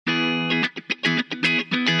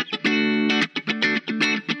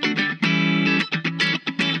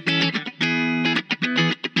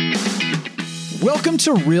Welcome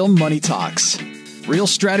to Real Money Talks. Real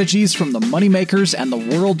strategies from the moneymakers and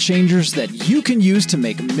the world changers that you can use to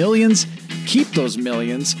make millions, keep those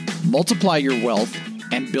millions, multiply your wealth,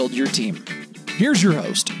 and build your team. Here's your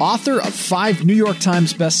host, author of 5 New York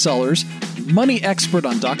Times bestsellers, money expert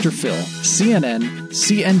on Dr. Phil, CNN,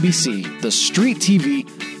 CNBC, The Street TV,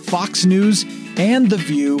 Fox News, and The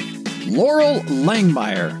View, Laurel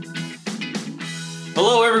Langmeyer.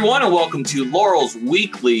 Hello, everyone, and welcome to Laurel's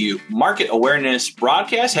weekly market awareness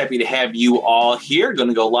broadcast. Happy to have you all here. Going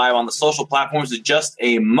to go live on the social platforms in just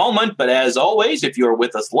a moment. But as always, if you are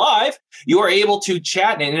with us live, you are able to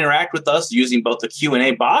chat and interact with us using both the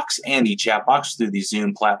Q&A box and the chat box through the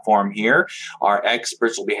Zoom platform here. Our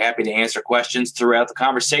experts will be happy to answer questions throughout the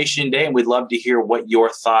conversation today, and we'd love to hear what your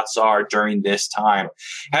thoughts are during this time.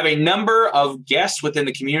 Have a number of guests within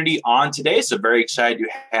the community on today, so very excited to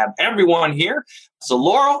have everyone here. So,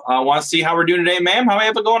 Laurel, I want to see how we're doing today, ma'am. How are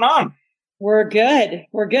you going on? We're good.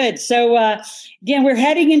 We're good. So, again, we're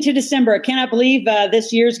heading into December. I cannot believe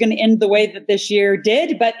this year is going to end the way that this year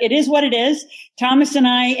did, but it is what it is. Thomas and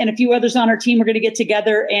I and a few others on our team are going to get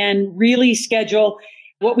together and really schedule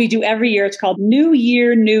what we do every year. It's called New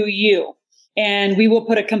Year, New You. And we will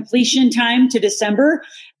put a completion time to December.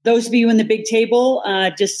 Those of you in the big table,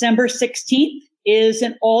 December 16th is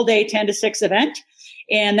an all-day 10 to 6 event,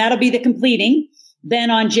 and that'll be the completing.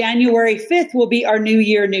 Then on January 5th will be our New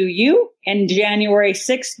Year, New You, and January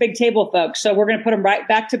 6th, Big Table, folks. So we're going to put them right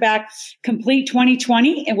back to back, complete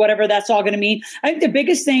 2020 and whatever that's all going to mean. I think the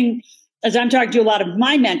biggest thing, as I'm talking to a lot of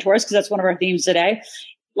my mentors, because that's one of our themes today,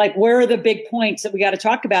 like where are the big points that we got to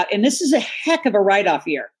talk about? And this is a heck of a write-off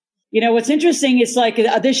year. You know, what's interesting is like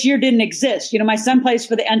this year didn't exist. You know, my son plays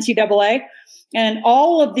for the NCAA. And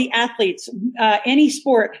all of the athletes, any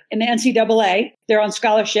sport in the NCAA, they're on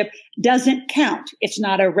scholarship, doesn't count. It's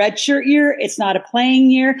not a redshirt year. It's not a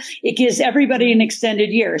playing year. It gives everybody an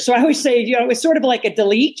extended year. So I always say, you know, it's sort of like a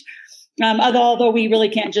delete, although we really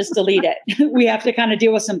can't just delete it. We have to kind of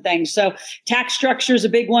deal with some things. So tax structure is a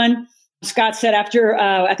big one. Scott said after,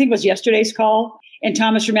 I think it was yesterday's call, and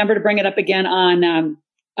Thomas, remember to bring it up again on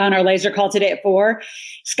our laser call today at 4,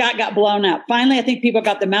 Scott got blown up. Finally, I think people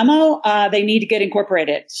got the memo. They need to get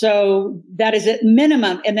incorporated. So that is at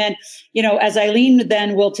minimum. And then, you know, as Eileen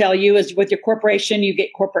then will tell you, is with your corporation, you get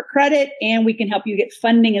corporate credit, and we can help you get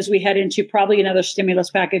funding as we head into probably another stimulus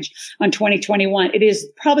package on 2021. It is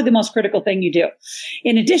probably the most critical thing you do.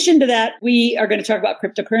 In addition to that, we are going to talk about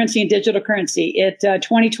cryptocurrency and digital currency.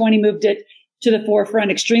 2020 moved it to the forefront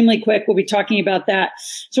extremely quick. We'll be talking about that.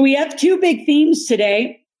 So we have 2 big themes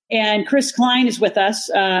today. And Kline is with us,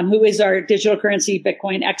 who is our digital currency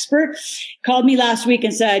Bitcoin expert, called me last week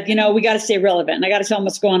and said, you know, we got to stay relevant. And I got to tell them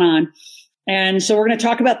what's going on. And so we're going to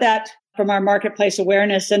talk about that from our marketplace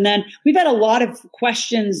awareness. And then we've had a lot of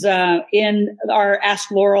questions in our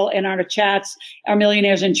Ask Laurel and our chats, our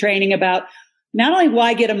Millionaires in Training, about not only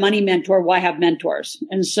why get a money mentor, why have mentors.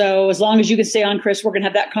 And so as long as you can stay on, Chris, we're going to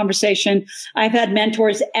have that conversation. I've had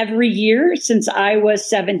mentors every year since I was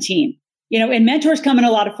 17. You know, and mentors come in a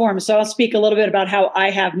lot of forms. So I'll speak a little bit about how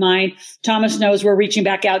I have mine. Thomas knows we're reaching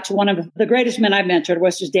back out to one of the greatest men I've mentored,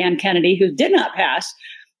 which is Dan Kennedy, who did not pass,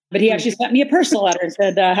 but he actually sent me a personal letter and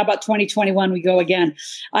said, how about 2021, we go again.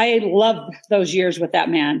 I love those years with that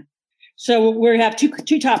man. So we have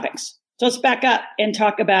two topics. So let's back up and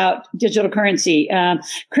talk about digital currency.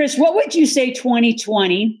 Chris, what would you say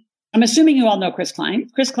 2020? I'm assuming you all know Chris Kline.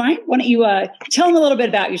 Chris Kline, why don't you tell them a little bit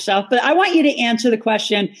about yourself? But I want you to answer the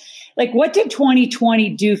question, like, what did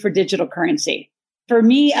 2020 do for digital currency? For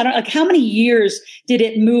me, I don't like how many years did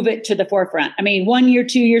it move it to the forefront? I mean, 1 year,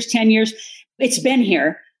 2 years, 10 years, it's been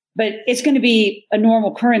here, but it's going to be a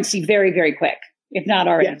normal currency very, very quick, if not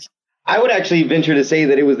already. Yes. I would actually venture to say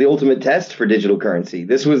that it was the ultimate test for digital currency.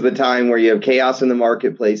 This was the time where you have chaos in the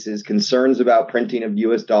marketplaces, concerns about printing of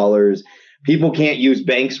US dollars. People can't use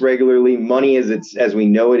banks regularly. Money as we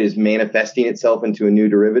know it is manifesting itself into a new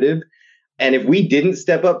derivative. And if we didn't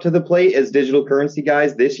step up to the plate as digital currency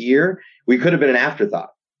guys this year, we could have been an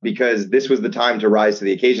afterthought, because this was the time to rise to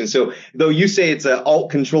the occasion. So though you say it's an alt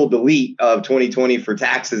control delete of 2020 for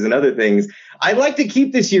taxes and other things, I'd like to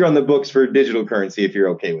keep this year on the books for digital currency, if you're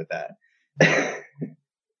okay with that.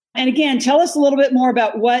 And again, tell us a little bit more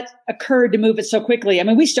about what occurred to move it so quickly. I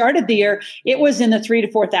mean, we started the year, it was in the 3,000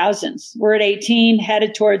 to 4,000s. We're at 18,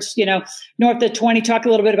 headed towards, you know, north of 20. Talk a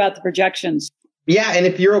little bit about the projections. Yeah. And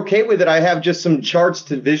if you're okay with it, I have just some charts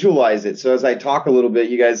to visualize it. So as I talk a little bit,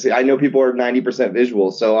 you guys, I know people are 90%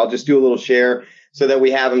 visual, so I'll just do a little share so that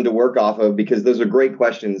we have them to work off of, because those are great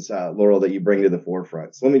questions, Laurel, that you bring to the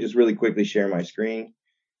forefront. So let me just really quickly share my screen.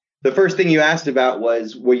 The first thing you asked about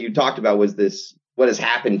was, what you talked about was this, what has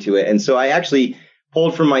happened to it. And so I actually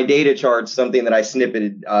pulled from my data charts something that I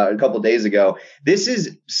snippeted a couple of days ago. This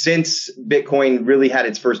is since Bitcoin really had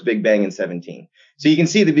its first big bang in 17. So you can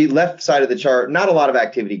see the left side of the chart, not a lot of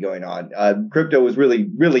activity going on. Crypto was really,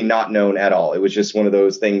 really not known at all. It was just one of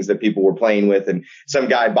those things that people were playing with. And some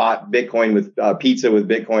guy bought Bitcoin with pizza with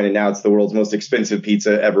Bitcoin, and now it's the world's most expensive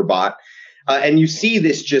pizza ever bought. And you see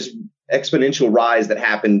this just exponential rise that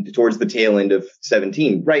happened towards the tail end of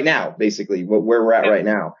 17, right now, basically, where we're at right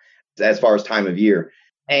now, as far as time of year.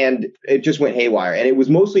 And it just went haywire. And it was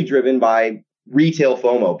mostly driven by retail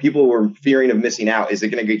FOMO. People were fearing of missing out. Is it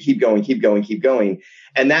going to keep going?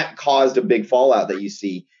 And that caused a big fallout that you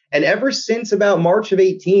see. And ever since about March of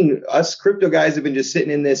 18, us crypto guys have been just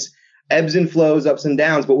sitting in this ebbs and flows, ups and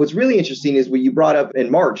downs. But what's really interesting is what you brought up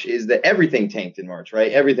in March is that everything tanked in March,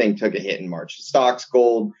 right? Everything took a hit in March. Stocks,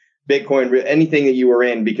 gold, Bitcoin, anything that you were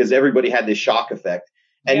in, because everybody had this shock effect.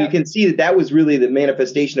 And you can see that that was really the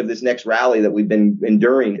manifestation of this next rally that we've been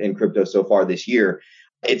enduring in crypto so far this year.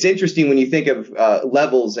 It's interesting when you think of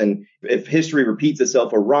levels, and if history repeats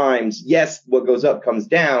itself or rhymes, yes, what goes up comes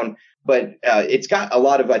down, but it's got a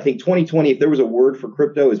lot of, I think 2020, if there was a word for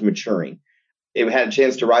crypto, is maturing. It had a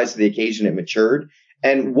chance to rise to the occasion. It matured.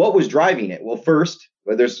 And what was driving it? Well, first,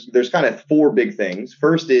 there's kind of four big things.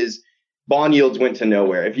 First is bond yields went to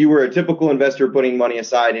nowhere. If you were a typical investor putting money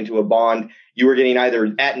aside into a bond, you were getting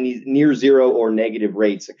either at near zero or negative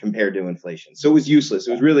rates compared to inflation. So it was useless.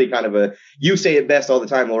 It was really kind of you say it best all the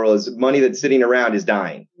time, Laurel, is money that's sitting around is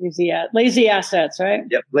dying. Lazy assets, right?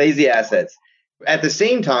 Yep, lazy assets. At the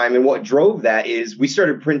same time, and what drove that is we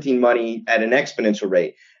started printing money at an exponential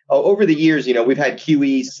rate. Over the years, we've had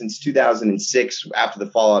QE since 2006 after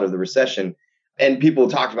the fallout of the recession. And people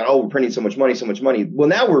talked about, we're printing so much money. Well,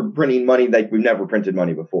 now we're printing money like we've never printed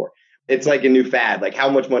money before. It's like a new fad. Like, how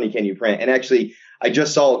much money can you print? And actually, I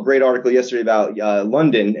just saw a great article yesterday about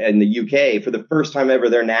London and the UK. For the first time ever,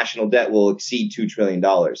 their national debt will exceed $2 trillion.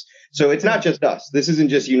 So it's not just us. This isn't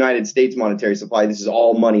just United States monetary supply. This is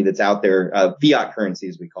all money that's out there, fiat currency,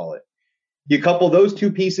 as we call it. You couple those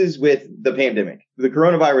two pieces with the pandemic. The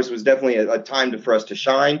coronavirus was definitely a time for us to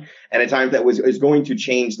shine, and a time that is going to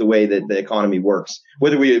change the way that the economy works,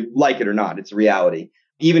 whether we like it or not. It's a reality.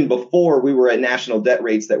 Even before, we were at national debt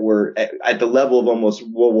rates that were at the level of almost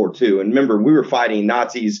World War II. And remember, we were fighting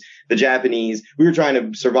Nazis, the Japanese. We were trying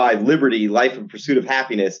to survive liberty, life in pursuit of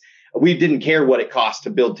happiness. We didn't care what it cost to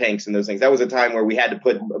build tanks and those things. That was a time where we had to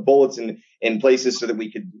put bullets in places so that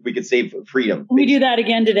we could save freedom. Can we do that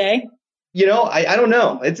again today? I don't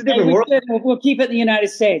know. It's a different world. We'll keep it in the United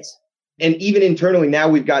States. And even internally now,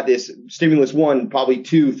 we've got this stimulus 1, probably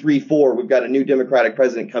 2, 3, 4. We've got a new Democratic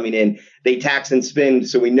president coming in. They tax and spend,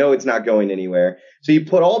 so we know it's not going anywhere. So you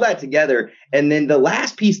put all that together. And then the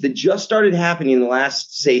last piece that just started happening in the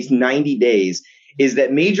last, say, 90 days is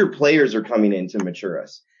that major players are coming in to mature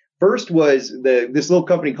us. First was this little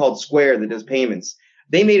company called Square that does payments.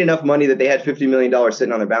 They made enough money that they had $50 million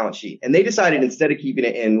sitting on their balance sheet. And they decided, instead of keeping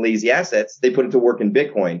it in lazy assets, they put it to work in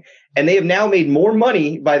Bitcoin. And they have now made more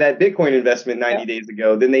money by that Bitcoin investment 90 days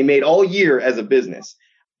ago than they made all year as a business.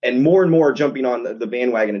 And more are jumping on the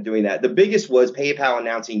bandwagon and doing that. The biggest was PayPal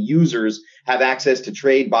announcing users have access to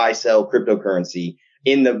trade, buy, sell cryptocurrency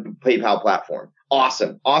in the PayPal platform.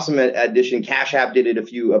 Awesome addition. Cash App did it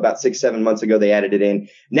about 6-7 months ago. They added it in.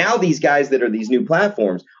 Now these guys that are these new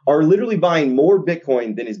platforms are literally buying more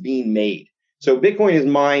Bitcoin than is being made. So Bitcoin is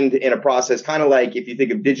mined in a process kind of like if you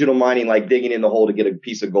think of digital mining, like digging in the hole to get a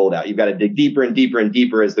piece of gold out. You've got to dig deeper and deeper and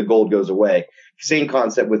deeper as the gold goes away. Same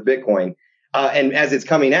concept with Bitcoin. And as it's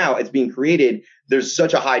coming out, it's being created. There's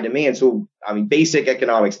such a high demand. So, basic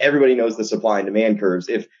economics, everybody knows the supply and demand curves.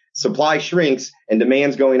 If supply shrinks and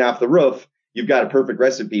demand's going off the roof, you've got a perfect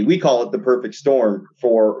recipe. We call it the perfect storm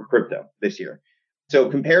for crypto this year. So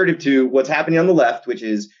comparative to what's happening on the left, which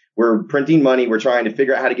is we're printing money. We're trying to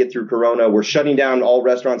figure out how to get through Corona. We're shutting down all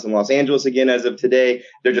restaurants in Los Angeles again as of today.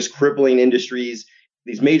 They're just crippling industries.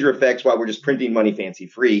 These major effects while we're just printing money fancy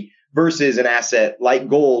free versus an asset like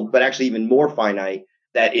gold, but actually even more finite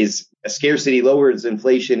that is a scarcity, lowers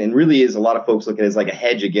inflation, and really is a lot of folks look at it as like a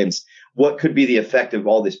hedge against what could be the effect of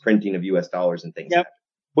all this printing of US dollars and things. Yep.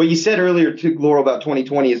 What you said earlier, too, Laurel, about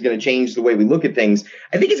 2020 is going to change the way we look at things.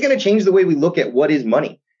 I think it's going to change the way we look at what is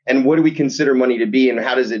money and what do we consider money to be and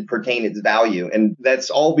how does it pertain its value. And that's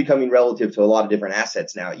all becoming relative to a lot of different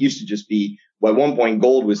assets now. It used to just be, well, at one point,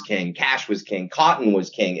 gold was king, cash was king, cotton was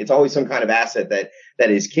king. It's always some kind of asset that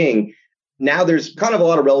is king. Now there's kind of a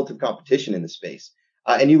lot of relative competition in the space.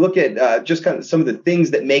 And you look at just kind of some of the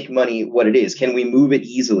things that make money what it is. Can we move it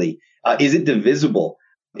easily? Is it divisible?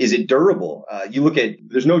 Is it durable? You look at,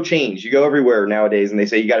 there's no change. You go everywhere nowadays and they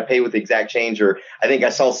say you got to pay with the exact change. Or I think I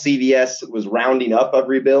saw CVS was rounding up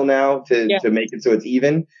every bill now to make it so it's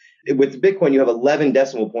even. With Bitcoin, you have 11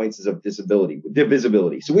 decimal points of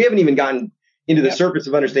divisibility. So we haven't even gotten into the surface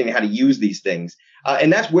of understanding how to use these things.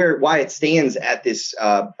 And that's why it stands at this,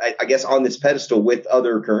 I guess, on this pedestal with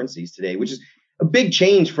other currencies today, which is a big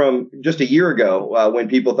change from just a year ago when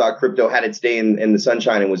people thought crypto had its day in the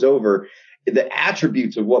sunshine and was over. The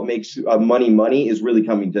attributes of what makes money is really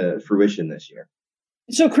coming to fruition this year.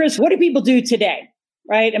 So, Chris, what do people do today?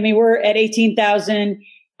 Right? I mean, we're at 18,000.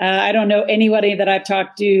 I don't know anybody that I've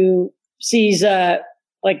talked to sees, I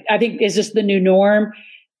think, is this the new norm?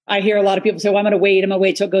 I hear a lot of people say, well, I'm going to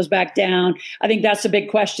wait till it goes back down. I think that's a big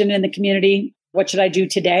question in the community. What should I do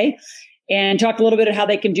today? And talk a little bit of how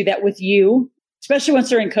they can do that with you, especially once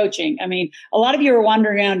they're in coaching. I mean, a lot of you are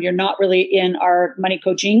wandering around. You're not really in our money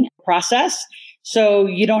coaching process. So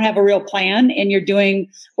you don't have a real plan and you're doing,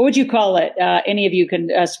 what would you call it? Any of you can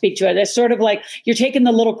speak to it. It's sort of like you're taking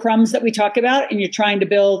the little crumbs that we talk about and you're trying to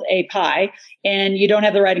build a pie and you don't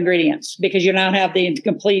have the right ingredients because you don't have the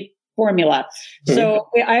complete formula. Mm-hmm. So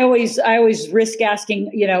I always risk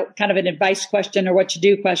asking, kind of an advice question or what to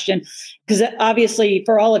do question, because obviously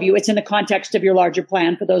for all of you, it's in the context of your larger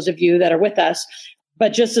plan for those of you that are with us.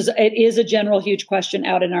 But just as it is a general huge question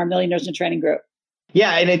out in our Millionaires in Training group.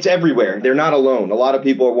 Yeah, and it's everywhere. They're not alone. A lot of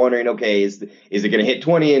people are wondering, okay, is it going to hit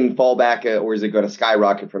 20 and fall back, or is it going to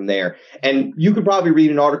skyrocket from there? And you could probably read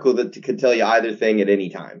an article that could tell you either thing at any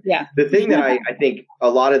time. Yeah. The thing that I think a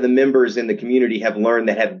lot of the members in the community have learned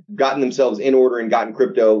that have gotten themselves in order and gotten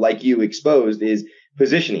crypto like you exposed is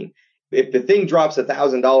positioning. If the thing drops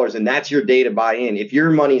 $1,000 and that's your day to buy in, if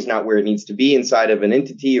your money's not where it needs to be inside of an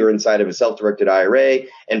entity or inside of a self-directed IRA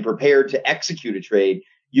and prepared to execute a trade,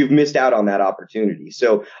 you've missed out on that opportunity.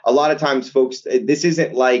 So a lot of times, folks, this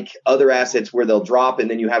isn't like other assets where they'll drop and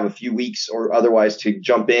then you have a few weeks or otherwise to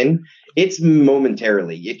jump in. It's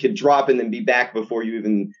momentarily. It could drop and then be back before you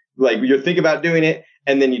even you think about doing it,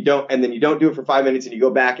 and then you don't do it for 5 minutes and you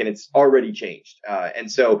go back and it's already changed. And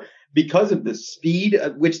so because of the speed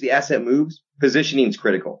at which the asset moves, positioning is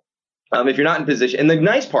critical. If you're not in position, and the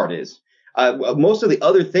nice part is, most of the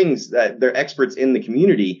other things that they're experts in the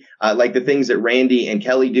community, like the things that Randy and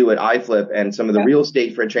Kelly do at iFlip and some of the real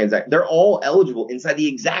estate for transactions, they're all eligible inside the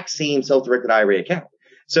exact same self-directed IRA account.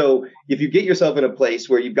 So if you get yourself in a place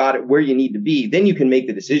where you've got it where you need to be, then you can make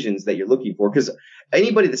the decisions that you're looking for. Because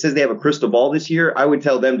anybody that says they have a crystal ball this year, I would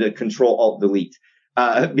tell them to Control Alt Delete.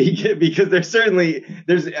 Because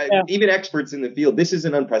there's even experts in the field. This is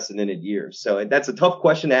an unprecedented year. So that's a tough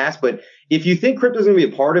question to ask. But if you think crypto is going to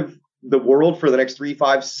be a part of the world for the next 3,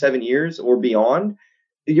 5, 7 years or beyond,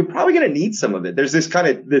 you're probably going to need some of it. There's this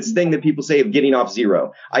thing that people say of getting off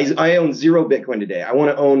zero. I own 0 Bitcoin today. I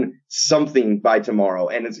want to own something by tomorrow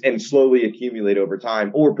and slowly accumulate over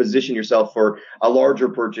time, or position yourself for a larger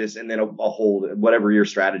purchase and then a hold, whatever your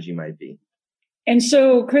strategy might be. And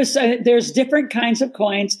so, Chris, there's different kinds of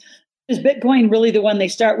coins. Is Bitcoin really the one they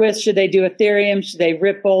start with? Should they do Ethereum? Should they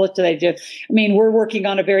Ripple? We're working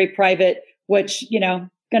on a very private, which,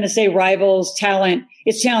 going to say rivals talent.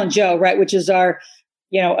 It's Talent Joe, right? Which is our,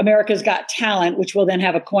 America's Got Talent, which will then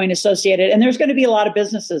have a coin associated. And there's going to be a lot of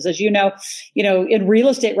businesses, as in real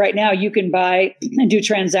estate right now, you can buy and do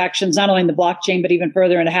transactions, not only in the blockchain, but even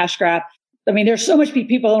further into Hashgraph. I mean, there's so much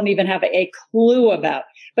people don't even have a clue about,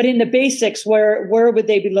 but in the basics, where would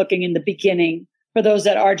they be looking in the beginning? For those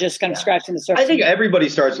that are just kind of scratching the surface. I think everybody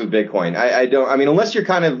starts with Bitcoin. Unless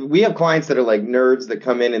you're we have clients that are like nerds that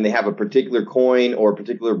come in and they have a particular coin or a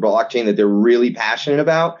particular blockchain that they're really passionate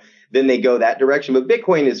about, then they go that direction. But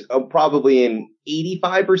Bitcoin is probably in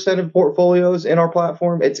 85% of portfolios in our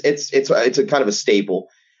platform. It's a kind of a staple.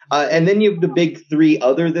 And then you have the big 3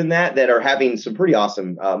 other than that are having some pretty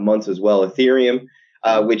awesome months as well. Ethereum,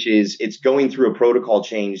 it's going through a protocol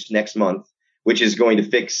change next month, which is going to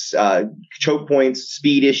fix choke points,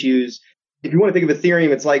 speed issues. If you want to think of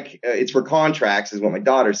Ethereum, it's like it's for contracts, is what my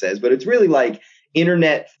daughter says, but it's really like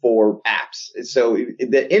internet for apps. So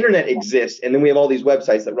the internet exists, and then we have all these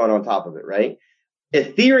websites that run on top of it, right?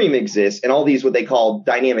 Ethereum exists, and all these what they call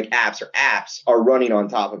dynamic apps are running on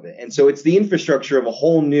top of it. And so it's the infrastructure of a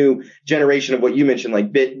whole new generation of what you mentioned,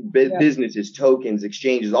 like businesses, tokens,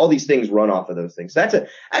 exchanges, all these things run off of those things. So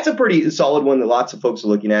that's a pretty solid one that lots of folks are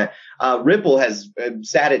looking at. Ripple has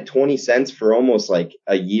sat at 20 cents for almost like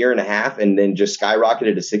a year and a half, and then just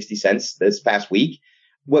skyrocketed to 60 cents this past week.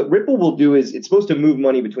 What Ripple will do is it's supposed to move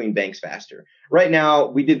money between banks faster. Right now,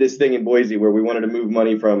 we did this thing in Boise where we wanted to move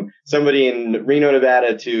money from somebody in Reno,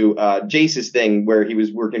 Nevada to Jace's thing where he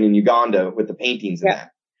was working in Uganda with the paintings and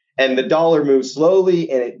that. And the dollar moves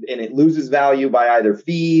slowly and it loses value by either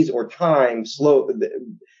fees or time.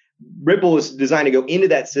 Ripple is designed to go into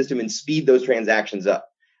that system and speed those transactions up.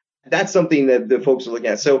 That's something that the folks are looking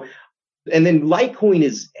at. So, and then Litecoin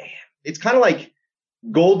it's kind of like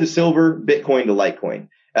gold to silver, Bitcoin to Litecoin.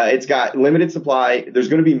 It's got limited supply. There's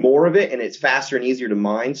going to be more of it, and it's faster and easier to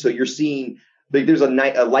mine. So you're seeing there's a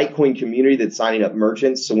Litecoin community that's signing up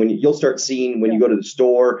merchants. So you'll start seeing when you go to the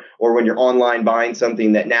store or when you're online buying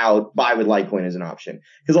something that now buy with Litecoin is an option.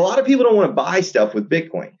 Because a lot of people don't want to buy stuff with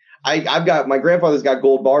Bitcoin. I've got my grandfather's got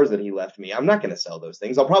gold bars that he left me. I'm not going to sell those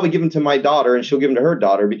things. I'll probably give them to my daughter and she'll give them to her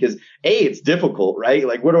daughter because it's difficult, right?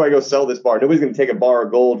 Like, where do I go sell this bar? Nobody's going to take a bar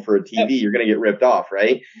of gold for a TV. You're going to get ripped off,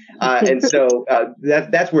 right? And so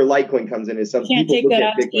that's where Litecoin comes in. Is some people look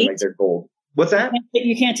at Bitcoin like they're gold. What's that?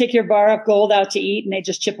 You can't take your bar of gold out to eat and they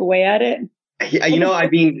just chip away at it.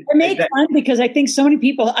 It made fun because I think so many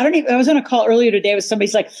people, I was on a call earlier today with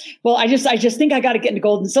somebody's like, well, I just think I got to get into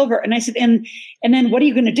gold and silver. And I said, and then what are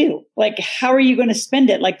you going to do? Like, how are you going to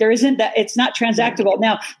spend it? Like it's not transactable.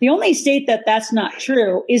 Now, the only state that's not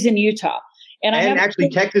true is in Utah. And actually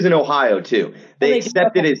Texas and Ohio too. They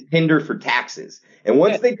accept it as tender for taxes. And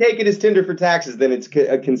once they take it as tender for taxes, then it's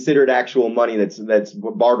considered actual money that's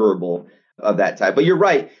barterable of that type. But you're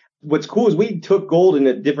right. What's cool is we took gold in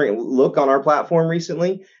a different look on our platform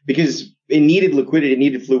recently because it needed liquidity, it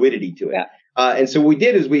needed fluidity to it. Yeah. And so what we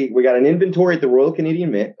did is we got an inventory at the Royal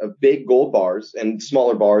Canadian Mint of big gold bars and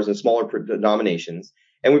smaller denominations.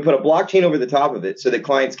 And we put a blockchain over the top of it so that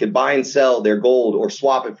clients could buy and sell their gold or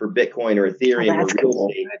swap it for Bitcoin or Ethereum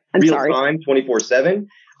or real time 24/7,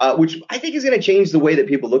 which I think is going to change the way that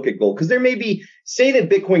people look at gold. Because there may be, say that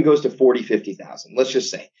Bitcoin goes to 40, 50,000, let's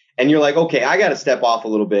just say. And you're like, okay, I got to step off a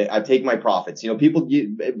little bit. I take my profits.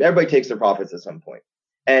 Everybody takes their profits at some point.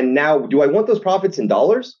 And now, do I want those profits in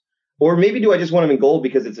dollars? Or maybe do I just want them in gold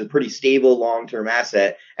because it's a pretty stable long-term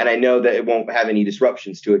asset and I know that it won't have any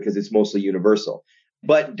disruptions to it because it's mostly universal.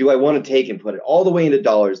 But do I want to take and put it all the way into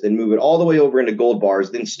dollars, then move it all the way over into gold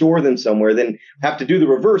bars, then store them somewhere, then have to do the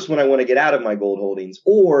reverse when I want to get out of my gold holdings?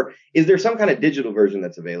 Or is there some kind of digital version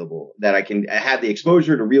that's available that I can have the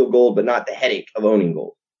exposure to real gold, but not the headache of owning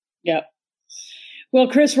gold? Yeah. Well,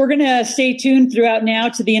 Chris, we're going to stay tuned throughout now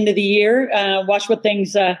to the end of the year. Watch what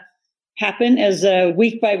things happen as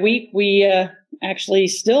week by week we actually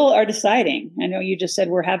still are deciding. I know you just said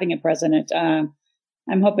we're having a president.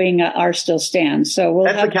 I'm hoping ours still stands. So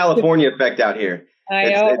that's the California effect out here. I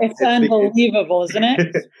know it's unbelievable, isn't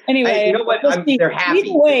it? Anyway, hey, you know what? They're happy.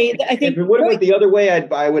 Either way, I think if it would have went the other way,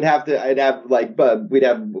 we'd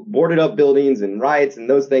have boarded up buildings and riots and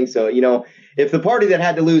those things. So if the party that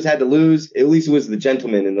had to lose, at least it was the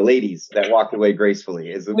gentlemen and the ladies that walked away gracefully.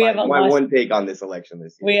 Is my one take on this election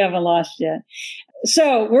this year. We haven't lost yet.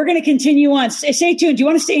 So we're going to continue on. Stay tuned. Do you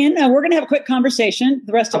want to stay in? We're going to have a quick conversation.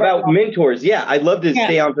 The rest of about mentors. Yeah, I'd love to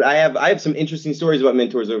stay on. I have some interesting stories about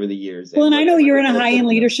mentors over the years. Well, and I know you're in a high-end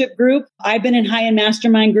leadership group. I've been in high-end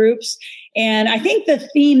mastermind groups. And I think the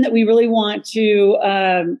theme that we really want to,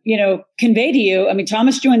 convey to you, I mean,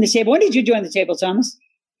 Thomas joined the table. When did you join the table, Thomas?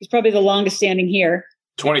 He's probably the longest standing here.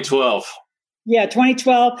 2012. Yeah,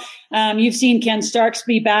 2012. You've seen Ken Starks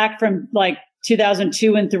be back from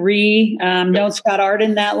 2002 and 3. Known Scott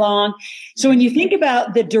Arden that long. So when you think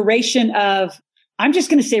about the duration of, I'm just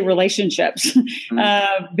going to say relationships,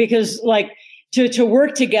 because to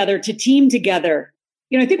work together, to team together.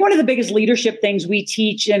 I think one of the biggest leadership things we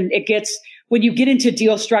teach, and it gets when you get into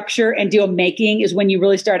deal structure and deal making is when you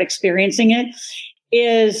really start experiencing it,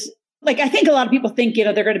 is I think a lot of people think,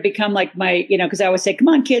 they're going to become like my, because I always say, come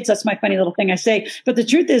on, kids, that's my funny little thing I say. But the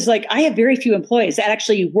truth is I have very few employees that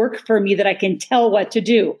actually work for me that I can tell what to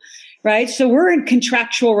do. Right. So we're in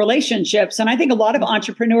contractual relationships. And I think a lot of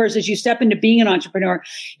entrepreneurs, as you step into being an entrepreneur,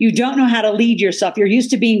 you don't know how to lead yourself. You're used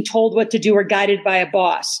to being told what to do or guided by a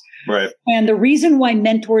boss. Right. And the reason why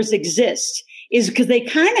mentors exist is because they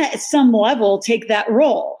kind of at some level take that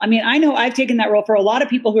role. I mean, I know I've taken that role for a lot of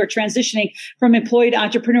people who are transitioning from employee to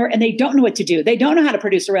entrepreneur and they don't know what to do. They don't know how to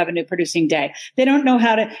produce a revenue producing day. They don't know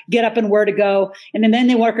how to get up and where to go. And then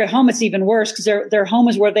they work at home. It's even worse because their home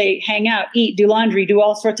is where they hang out, eat, do laundry, do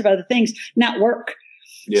all sorts of other things, not work.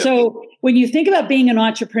 Yeah. So when you think about being an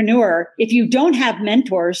entrepreneur, if you don't have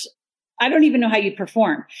mentors, I don't even know how you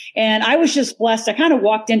perform. And I was just blessed. I kind of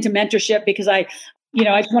walked into mentorship because I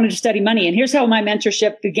just wanted to study money. And here's how my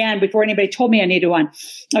mentorship began before anybody told me I needed one.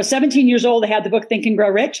 I was 17 years old. I had the book Think and Grow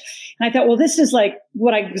Rich. And I thought, well, this is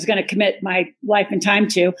what I was going to commit my life and time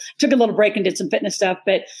to. Took a little break and did some fitness stuff.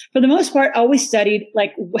 But for the most part, I always studied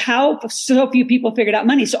how so few people figured out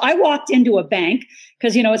money. So I walked into a bank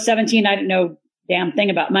because, at 17, I didn't know damn thing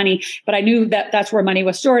about money, but I knew that that's where money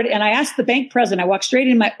was stored. And I asked the bank president, I walked straight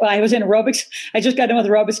in I was in aerobics. I just got done with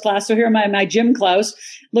aerobics class. So here are my gym clothes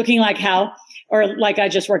looking like hell, or like I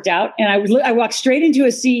just worked out. And I walked straight into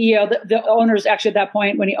his CEO, the owners actually at that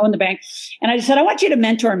point when he owned the bank. And I just said, I want you to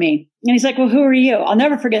mentor me. And he's like, well, who are you? I'll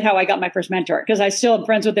never forget how I got my first mentor, because I still am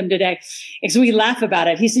friends with him today. And so we laugh about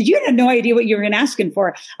it. He said, you had no idea what you were going to ask him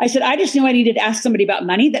for. I said, I just knew I needed to ask somebody about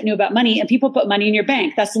money that knew about money, and people put money in your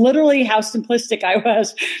bank. That's literally how simplistic I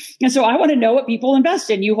was. And so I want to know what people invest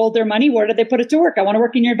in. You hold their money. Where do they put it to work? I want to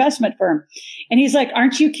work in your investment firm. And he's like,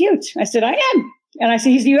 aren't you cute? I said, I am. And I said,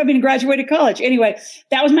 you haven't even graduated college. Anyway,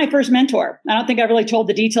 that was my first mentor. I don't think I really told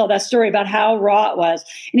the detail of that story about how raw it was.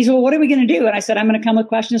 And he said, well, what are we going to do? And I said, I'm going to come with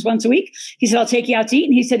questions once a week. He said, I'll take you out to eat.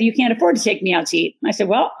 And he said, you can't afford to take me out to eat. I said,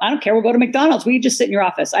 well, I don't care. We'll go to McDonald's. We just sit in your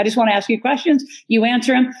office. I just want to ask you questions. You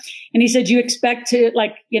answer them. And he said, you expect to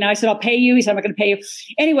I said, I'll pay you. He said, I'm not going to pay you.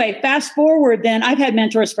 Anyway, fast forward, then I've had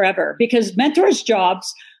mentors forever, because mentors'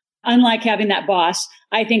 jobs, unlike having that boss,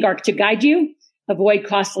 I think are to guide you, avoid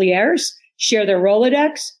costly errors, share their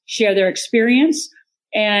Rolodex, share their experience,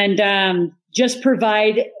 and just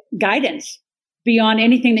provide guidance beyond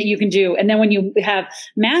anything that you can do. And then when you have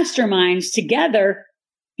masterminds together,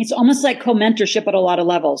 it's almost like co-mentorship at a lot of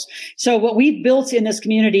levels. So what we've built in this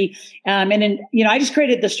community, I just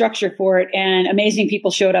created the structure for it, and amazing people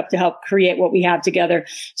showed up to help create what we have together.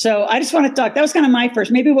 So I just want to talk. That was kind of my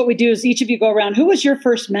first. Maybe what we do is each of you go around. Who was your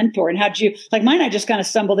first mentor, and how'd you, like mine? I just kind of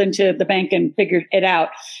stumbled into the bank and figured it out,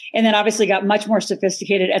 and then obviously got much more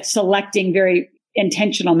sophisticated at selecting very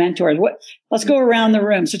intentional mentors. Let's go around the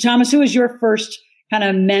room. So Thomas, who was your first kind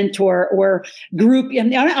of mentor or group?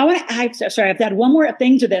 And I have to add one more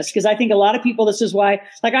thing to this, because I think a lot of people, this is why,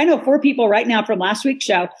 like I know 4 people right now from last week's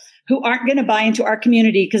show who aren't going to buy into our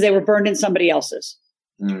community because they were burned in somebody else's.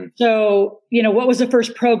 So, what was the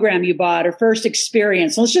first program you bought or first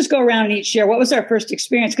experience? So let's just go around and each share. What was our first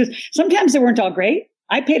experience? Because sometimes they weren't all great.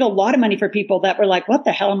 I paid a lot of money for people that were like, what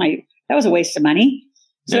the hell that was a waste of money.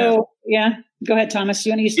 So yeah. Go ahead, Thomas.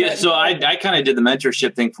 You want to use that? So I kind of did the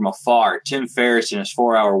mentorship thing from afar. Tim Ferriss in his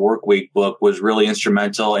 4-Hour Workweek book was really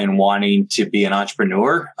instrumental in wanting to be an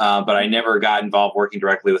entrepreneur. But I never got involved working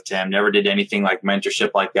directly with Tim, never did anything like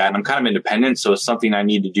mentorship like that. And I'm kind of independent. So it's something I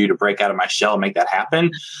need to do to break out of my shell and make that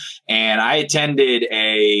happen. And I attended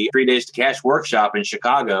a 3 Days to Cash workshop in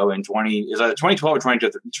Chicago in either 2012 or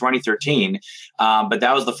 2013. But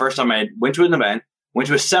that was the first time I went to an event, went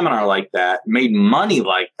to a seminar like that, made money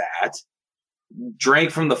like that,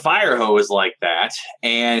 drank from the fire hose like that,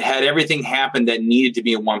 and had everything happen that needed to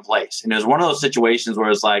be in one place. And it was one of those situations where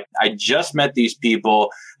it's like, I just met these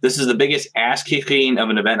people. This is the biggest ass kicking of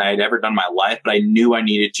an event I had ever done in my life, but I knew I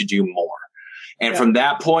needed to do more. And from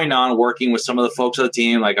that point on, working with some of the folks on the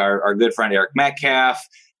team, like our good friend Eric Metcalf,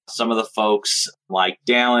 some of the folks like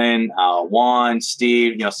Dallin, Juan,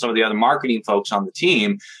 Steve, some of the other marketing folks on the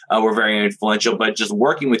team were very influential. But just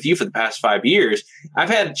working with you for the past 5 years, I've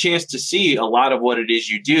had a chance to see a lot of what it is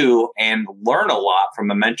you do and learn a lot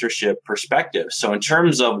from a mentorship perspective. So in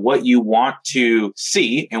terms of what you want to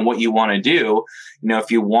see and what you want to do,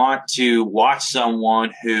 if you want to watch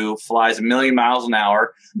someone who flies 1,000,000 miles an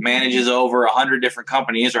hour, manages over 100 different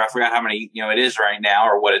companies, or I forgot how many it is right now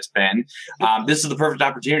or what it's been, this is the perfect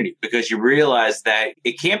opportunity, because you realize that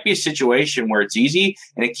it can't be a situation where it's easy,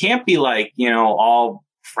 and it can't be like all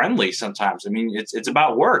friendly sometimes. I mean, it's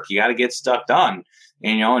about work. You got to get stuff done,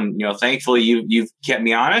 and thankfully you've kept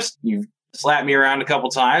me honest. You've slapped me around a couple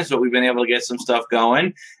times, but we've been able to get some stuff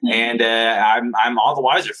going, and I'm all the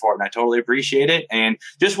wiser for it, and I totally appreciate it. And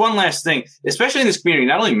just one last thing, especially in this community,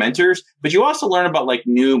 not only mentors, but you also learn about like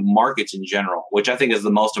new markets in general, which I think is the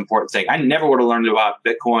most important thing. I never would have learned about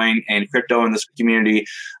Bitcoin and crypto in this community.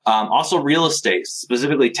 Also real estate,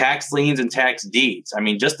 specifically tax liens and tax deeds. I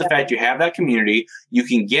mean, just the fact you have that community, you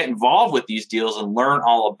can get involved with these deals and learn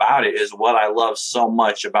all about it is what I love so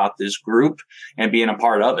much about this group and being a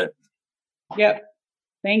part of it. Yep.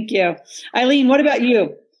 Thank you. Eileen, what about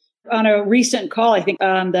you? On a recent call, I think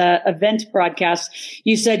on the event broadcast,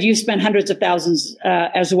 you said you spent hundreds of thousands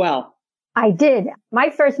as well. I did. My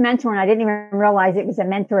first mentor, and I didn't even realize it was a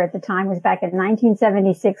mentor at the time, was back in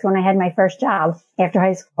 1976 when I had my first job after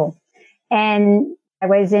high school. And I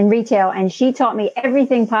was in retail, and she taught me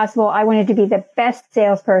everything possible. I wanted to be the best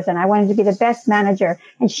salesperson. I wanted to be the best manager.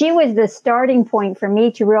 And she was the starting point for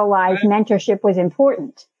me to realize mentorship was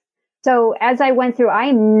important. So as I went through, I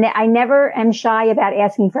never am shy about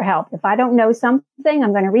asking for help. If I don't know something,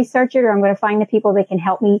 I'm going to research it, or I'm going to find the people that can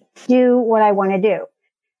help me do what I want to do.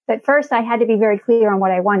 But first, I had to be very clear on what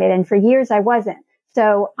I wanted. And for years, I wasn't.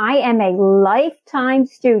 So I am a lifetime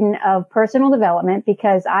student of personal development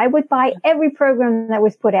because I would buy every program that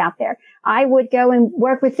was put out there. I would go and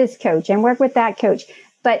work with this coach and work with that coach.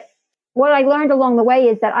 But what I learned along the way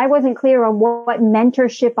is that I wasn't clear on what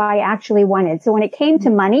mentorship I actually wanted. So when it came to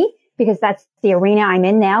money, because that's the arena I'm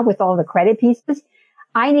in now with all the credit pieces,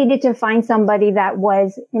 I needed to find somebody that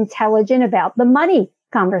was intelligent about the money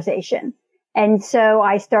conversation. And so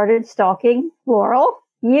I started stalking Laurel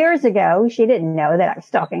years ago. She didn't know that I was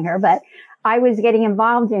stalking her, but I was getting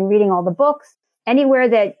involved in reading all the books. Anywhere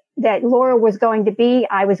that Laurel was going to be,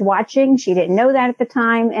 I was watching. She didn't know that at the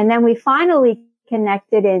time. And then we finally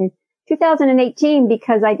connected in 2018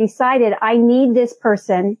 because I decided I need this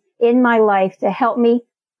person in my life to help me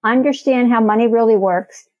understand how money really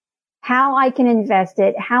works, how I can invest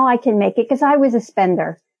it, how I can make it, because I was a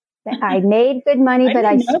spender. I made good money, but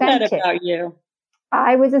I spent it. About you.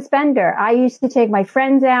 I was a spender. I used to take my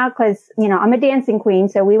friends out because, I'm a dancing queen.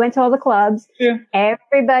 So we went to all the clubs. Yeah.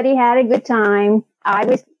 Everybody had a good time. I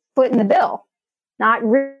was footing the bill, not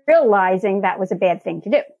realizing that was a bad thing to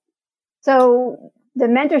do. So the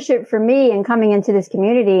mentorship for me and coming into this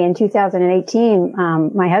community in 2018,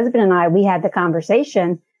 my husband and I, we had the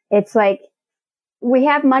conversation. It's like we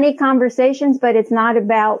have money conversations, but it's not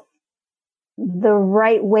about the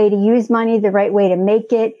right way to use money, the right way to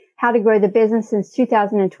make it, how to grow the business. Since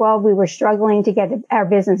 2012, we were struggling to get our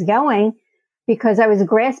business going because I was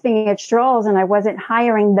grasping at straws and I wasn't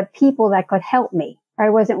hiring the people that could help me. I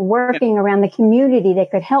wasn't working around the community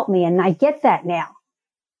that could help me. And I get that now.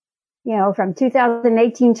 From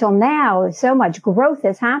 2018 till now, so much growth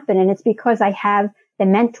has happened, and it's because I have the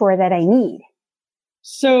mentor that I need.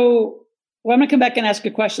 So, I'm going to come back and ask a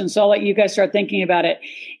question, so I'll let you guys start thinking about it.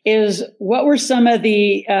 What were some of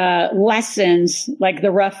the lessons, like the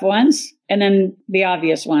rough ones, and then the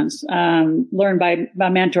obvious ones, learned by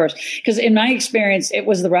mentors? Because in my experience, it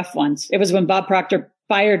was the rough ones. It was when Bob Proctor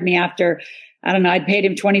fired me after, I don't know, I'd paid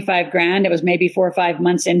him $25,000. It was maybe 4 or 5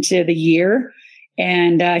 months into the year.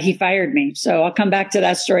 And he fired me. So I'll come back to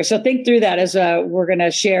that story. So think through that as we're going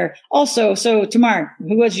to share. Also, so Tamar,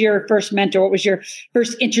 who was your first mentor? What was your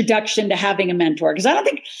first introduction to having a mentor? Because I don't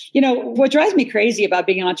think, what drives me crazy about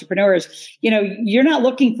being an entrepreneur is, you're not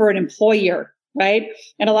looking for an employer, right?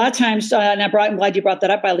 And a lot of times, and I'm glad you brought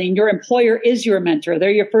that up, Eileen, your employer is your mentor.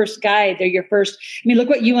 They're your first guide. They're your first. Look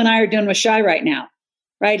what you and I are doing with Shy right now.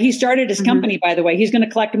 Right. He started his company, by the way. He's going to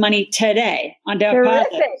collect money today on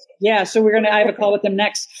deposit. Yeah. So I have a call with him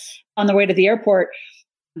next on the way to the airport.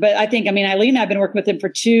 But I think, Eileen and I have been working with him for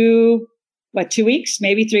 2 weeks,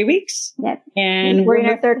 maybe 3 weeks. Yeah. And we're in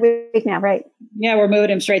our third week now, right? Yeah. We're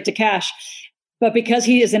moving him straight to cash. But because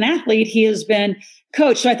he is an athlete, he has been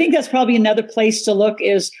coached. So I think that's probably another place to look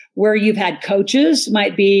is where you've had coaches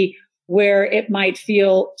might be where it might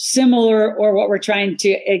feel similar or what we're trying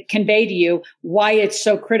to convey to you, why it's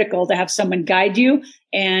so critical to have someone guide you.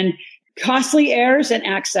 And costly errors and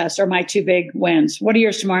access are my 2 big wins. What are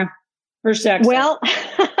yours, Tamara? First, access. Well,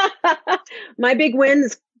 my big win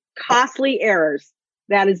is costly errors.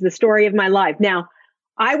 That is the story of my life. Now,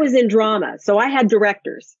 I was in drama, so I had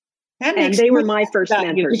directors. And they were my first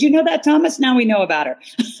mentors. Did you know that, Thomas? Now we know about her.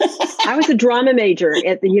 I was a drama major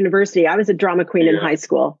at the university. I was a drama queen in high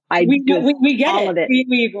school. We get all of it.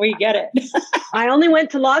 We get it. I only went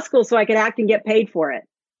to law school so I could act and get paid for it.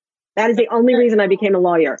 That is the only reason I became a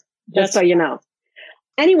lawyer, just so you know.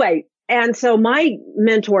 Anyway, and so my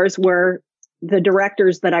mentors were the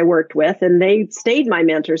directors that I worked with, and they stayed my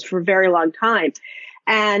mentors for a very long time.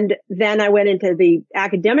 And then I went into the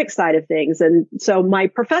academic side of things. And so my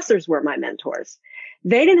professors were my mentors.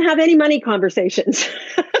 They didn't have any money conversations.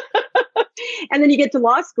 And then you get to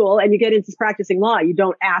law school and you get into practicing law. You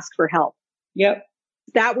don't ask for help. Yep.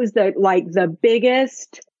 That was the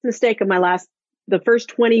biggest mistake of the first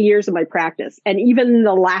 20 years of my practice. And even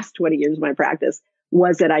the last 20 years of my practice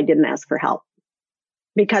was that I didn't ask for help.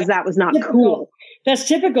 Because that was not cool. That's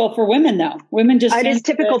typical for women, though. Women just. It is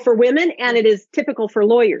typical for women, and it is typical for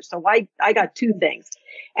lawyers. So I got 2 things,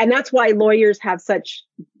 and that's why lawyers have such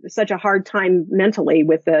a hard time mentally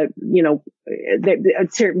with we won't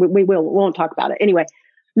talk about it anyway.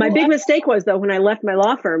 My big mistake was though when I left my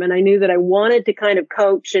law firm, and I knew that I wanted to kind of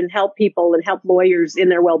coach and help people and help lawyers in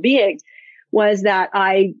their well-being, was that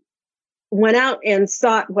I went out and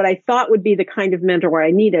sought what I thought would be the kind of mentor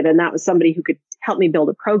I needed, and that was somebody who could help me build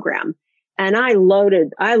a program. And I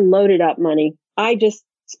loaded up money. I just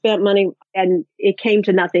spent money and it came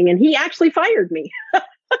to nothing. And he actually fired me.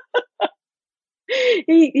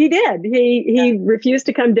 He did. He refused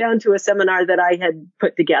to come down to a seminar that I had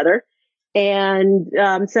put together and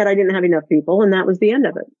said I didn't have enough people. And that was the end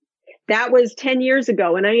of it. That was 10 years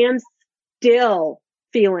ago. And I am still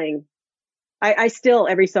feeling, I still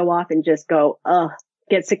every so often just go,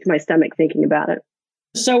 get sick to my stomach thinking about it.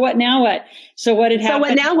 So what now what? So what had happened? So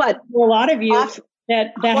what now what? For a lot of you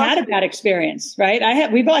that had a bad experience, right?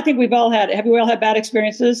 I think we've all had, have we all had bad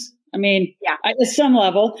experiences? I mean, yeah, at some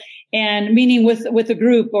level, and meaning with a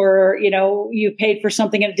group, or, you paid for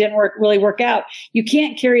something and it didn't really work out. You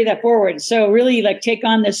can't carry that forward. So really, like, take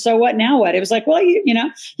on this. So what, now what? It was like, well, you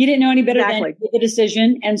didn't know any better than the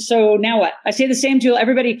decision. And so now what? I say the same to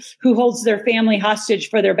everybody who holds their family hostage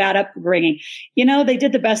for their bad upbringing. They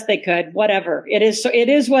did the best they could, whatever it is. So it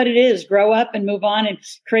is what it is. Grow up and move on and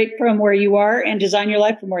create from where you are and design your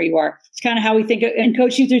life from where you are. It's kind of how we think and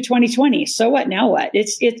coach you through 2020. So what, now what?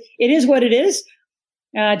 It is what it is.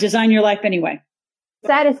 Design your life anyway.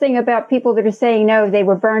 Saddest thing about people that are saying no, they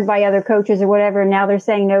were burned by other coaches or whatever, and now they're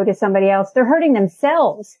saying no to somebody else. They're hurting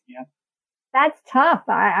themselves. Yeah. That's tough.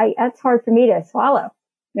 That's hard for me to swallow.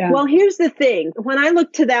 Yeah. Well, here's the thing. When I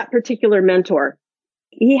looked to that particular mentor,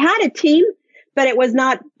 he had a team, but it was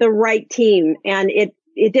not the right team, and it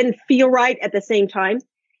didn't feel right at the same time.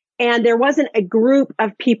 And there wasn't a group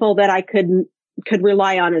of people that I could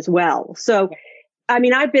rely on as well. So, I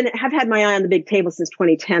mean, have had my eye on the big table since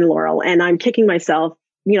 2010, Laurel, and I'm kicking myself,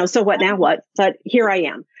 so what, now what? But here I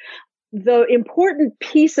am. The important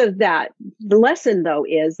piece of that, the lesson though,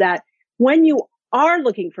 is that when you are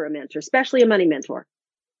looking for a mentor, especially a money mentor,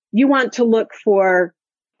 you want to look for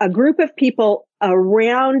a group of people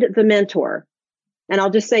around the mentor. And I'll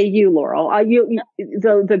just say you, Laurel,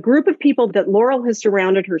 the group of people that Laurel has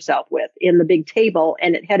surrounded herself with in the big table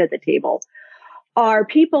and at head of the table are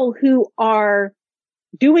people who are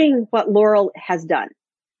doing what Laurel has done.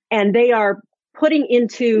 And they are putting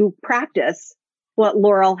into practice what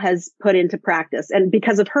Laurel has put into practice. And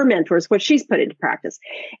because of her mentors, what she's put into practice.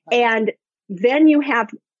 And then you have,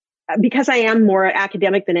 because I am more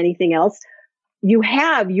academic than anything else, you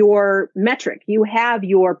have your metric, you have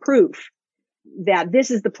your proof that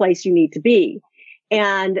this is the place you need to be.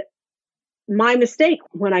 And my mistake,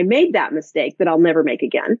 when I made that mistake that I'll never make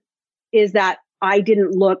again, is that I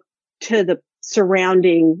didn't look to the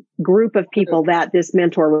surrounding group of people that this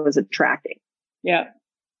mentor was attracting. Yeah.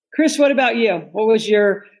 Chris, what about you? What was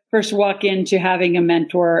your first walk into having a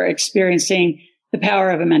mentor, experiencing the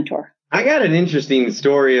power of a mentor? I got an interesting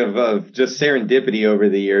story of just serendipity over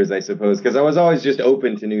the years, I suppose, because I was always just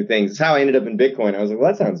open to new things. It's how I ended up in Bitcoin. I was like,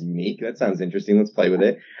 well, that sounds unique. That sounds interesting. Let's play with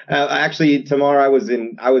it. Actually, Tamara, I was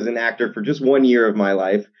an actor for just 1 year of my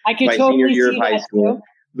life, my totally senior year of high school.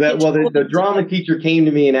 The drama teacher came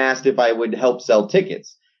to me and asked if I would help sell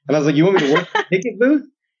tickets. And I was like, you want me to work the ticket booth?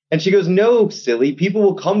 And she goes, no, silly. People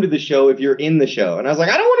will come to the show if you're in the show. And I was like,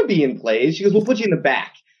 I don't want to be in plays. She goes, we'll put you in the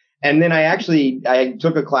back. And then I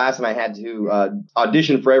took a class and I had to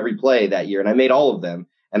audition for every play that year. And I made all of them.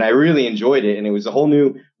 And I really enjoyed it. And it was a whole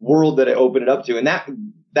new world that I opened it up to. And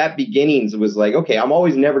that beginnings was like, okay, I'm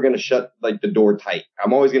always never going to shut like the door tight.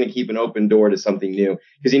 I'm always going to keep an open door to something new,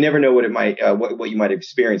 because you never know what it might, what you might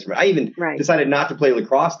experience from it. I even decided not to play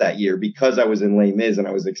lacrosse that year because I was in Les Mis and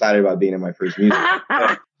I was excited about being in my first music.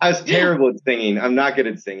 I was terrible at singing. I'm not good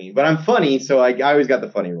at singing, but I'm funny. So I always got the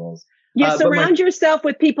funny roles. You surround yourself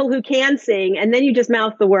with people who can sing, and then you just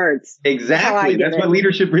mouth the words. Exactly. That's what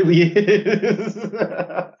leadership really is.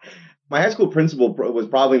 My high school principal was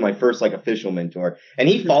probably my first official mentor, and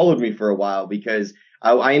he followed me for a while because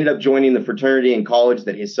I ended up joining the fraternity in college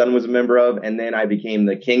that his son was a member of, and then I became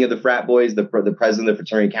the king of the frat boys, the president of the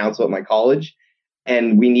fraternity council at my college,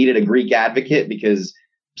 and we needed a Greek advocate because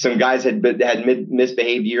some guys had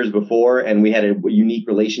misbehaved years before, and we had a unique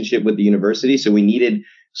relationship with the university, so we needed,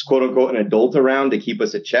 quote unquote, an adult around to keep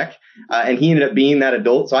us at check. And he ended up being that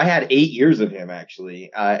adult. So I had 8 years of him, actually.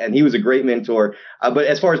 And he was a great mentor. But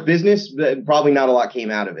as far as business, probably not a lot came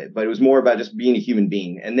out of it. But it was more about just being a human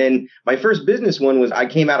being. And then my first business one was I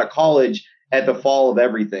came out of college at the fall of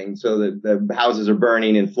everything. So the houses are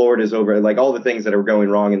burning and Florida's over, all the things that are going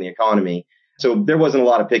wrong in the economy. So there wasn't a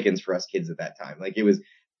lot of pickings for us kids at that time. It was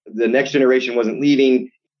the next generation wasn't leaving.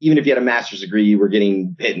 Even if you had a master's degree, you were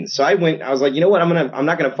getting pittance. So I was like, you know what? I'm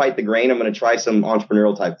not going to fight the grain. I'm going to try some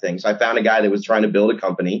entrepreneurial type thing. So I found a guy that was trying to build a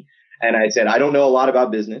company. And I said, I don't know a lot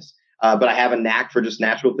about business, but I have a knack for just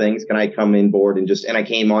natural things. Can I come in board and I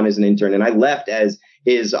came on as an intern, and I left as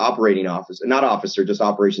his operating officer, not officer, just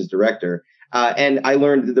operations director. And I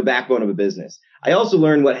learned the backbone of a business. I also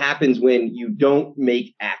learned what happens when you don't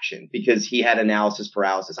make action, because he had analysis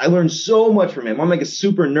paralysis. I learned so much from him. I'm like a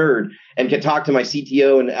super nerd and can talk to my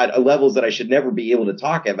CTO and at levels that I should never be able to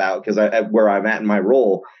talk about because where I'm at in my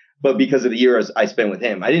role. But because of the years I spent with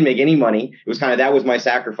him, I didn't make any money. It was that was my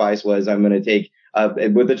sacrifice, was I'm going to take,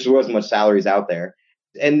 which wasn't much salaries out there.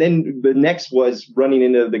 And then the next was running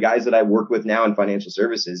into the guys that I work with now in financial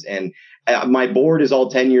services. And my board is all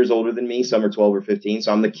 10 years older than me. Some are 12 or 15.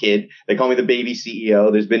 So I'm the kid. They call me the baby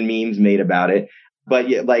CEO. There's been memes made about it. But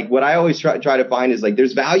yeah, like what I always try to find is like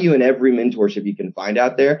there's value in every mentorship you can find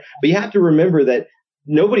out there. But you have to remember that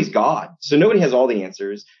nobody's God. So nobody has all the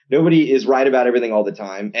answers. Nobody is right about everything all the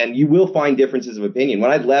time. And you will find differences of opinion.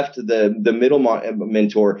 When I left the middle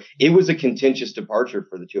mentor, it was a contentious departure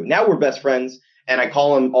for the two. Now we're best friends. And I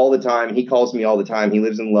call him all the time. He calls me all the time. He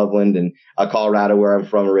lives in Loveland and Colorado, where I'm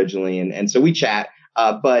from originally. And so we chat.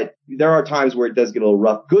 But there are times where it does get a little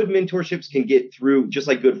rough. Good mentorships can get through, just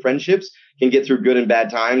like good friendships can get through good and bad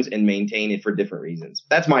times and maintain it for different reasons.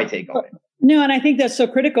 That's my take on it. No, and I think that's so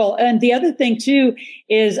critical. And the other thing too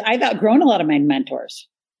is I've outgrown a lot of my mentors.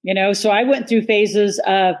 So I went through phases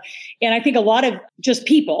of, and I think a lot of just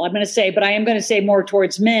people, I'm going to say, but I am going to say more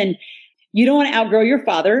towards men. You don't want to outgrow your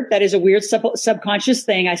father. That is a weird subconscious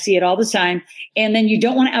thing. I see it all the time. And then you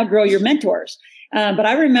don't want to outgrow your mentors. But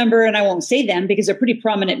I remember, and I won't say them because they're pretty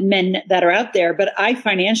prominent men that are out there, but I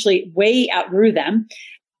financially way outgrew them.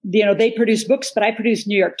 They produce books, but I produce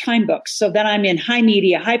New York Times books. So then I'm in high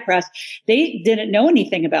media, high press. They didn't know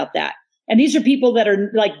anything about that. And these are people that are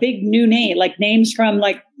like big new name, like names from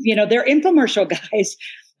they're infomercial guys,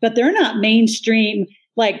 but they're not mainstream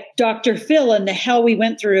like Dr. Phil and the hell we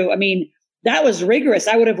went through. I mean, that was rigorous.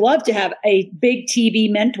 I would have loved to have a big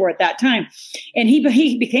TV mentor at that time. And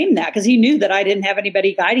he became that because he knew that I didn't have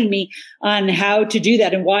anybody guiding me on how to do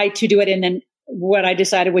that and why to do it. And then what I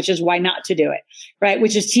decided, which is why not to do it, right?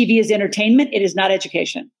 Which is TV is entertainment. It is not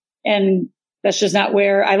education. And that's just not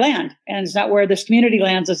where I land. And it's not where this community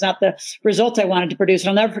lands. It's not the results I wanted to produce. And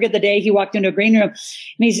I'll never forget the day he walked into a green room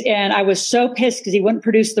and I was so pissed because he wouldn't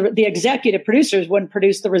produce the executive producers wouldn't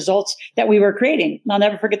produce the results that we were creating. And I'll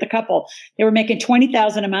never forget the couple. They were making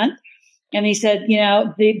 $20,000 a month. And he said,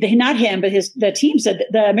 not him, but the team said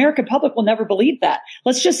the American public will never believe that.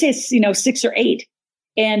 Let's just say, 6 or 8.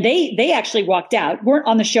 And they actually walked out, weren't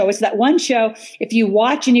on the show. It's that one show. If you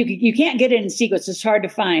watch and you can't get it in sequence, it's hard to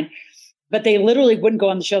find. But they literally wouldn't go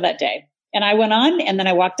on the show that day. And I went on and then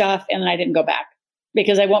I walked off and then I didn't go back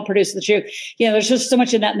because I won't produce the truth. There's just so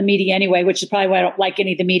much of that in the media anyway, which is probably why I don't like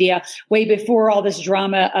any of the media way before all this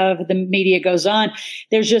drama of the media goes on.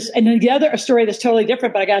 And then the other story that's totally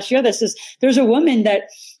different, but I got to share this is there's a woman that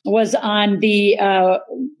was on the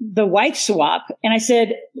wife swap. And I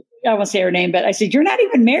said, I won't say her name, but I said, you're not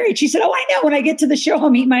even married. She said, oh, I know. When I get to the show, I'll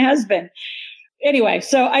meet my husband. Anyway,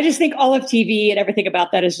 so I just think all of TV and everything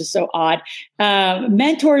about that is just so odd.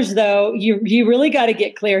 Mentors, though, you really got to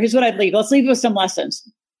get clear. Here's what I'd leave. Let's leave with some lessons.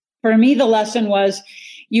 For me, the lesson was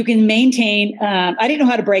you can maintain. I didn't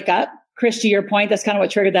know how to break up. Chris, to your point, that's kind of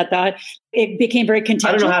what triggered that thought. It became very contentious.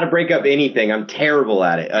 I don't know how to break up anything. I'm terrible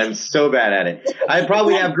at it. I'm so bad at it. I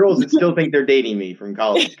probably have girls that still think they're dating me from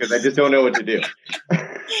college because I just don't know what to do.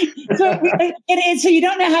 So you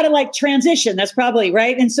don't know how to transition. That's probably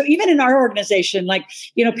right. And so even in our organization,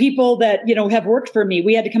 people that, have worked for me,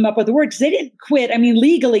 we had to come up with the word because they didn't quit. I mean,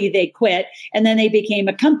 legally they quit and then they became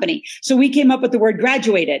a company. So we came up with the word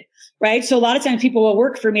graduated. Right. So a lot of times people will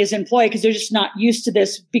work for me as an employee because they're just not used to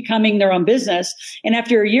this becoming their own business. And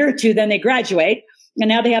after a year or two, then they graduate and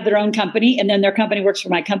now they have their own company and then their company works for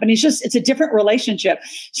my company. It's a different relationship.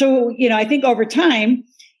 So, I think over time,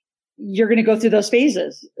 you're going to go through those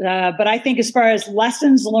phases. But I think as far as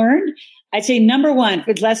lessons learned, I'd say number one,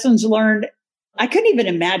 with lessons learned, I couldn't even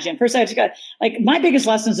imagine. First, I just got my biggest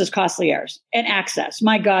lessons is costly errors and access.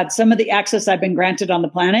 My God, some of the access I've been granted on the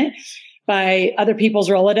planet by other people's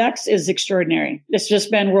Rolodex is extraordinary. It's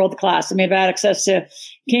just been world class. I mean, I've had access to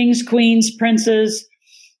kings, queens, princes.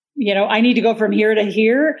 I need to go from here to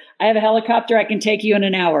here. I have a helicopter. I can take you in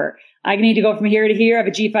an hour. I need to go from here to here. I have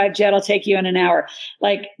a G5 jet. I'll take you in an hour.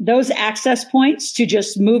 Those access points to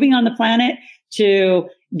just moving on the planet, to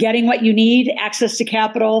getting what you need, access to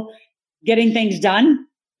capital, getting things done.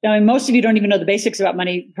 I mean, most of you don't even know the basics about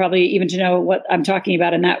money, probably even to know what I'm talking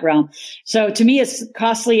about in that realm. So to me, it's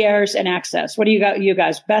costly errors and access. What do you got, you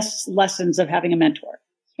guys? Best lessons of having a mentor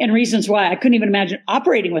and reasons why. I couldn't even imagine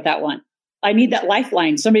operating without one. I need that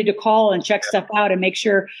lifeline, somebody to call and check stuff out and make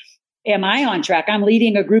sure, am I on track? I'm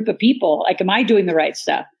leading a group of people. Am I doing the right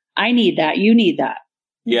stuff? I need that. You need that.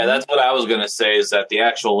 Yeah, that's what I was going to say is that the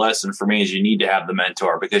actual lesson for me is you need to have the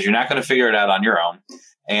mentor because you're not going to figure it out on your own.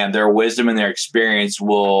 And their wisdom and their experience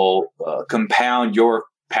will compound your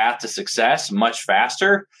path to success much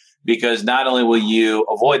faster because not only will you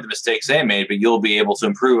avoid the mistakes they made, but you'll be able to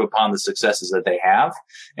improve upon the successes that they have.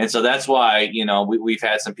 And so that's why, we've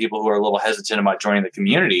had some people who are a little hesitant about joining the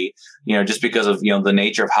community, just because of, the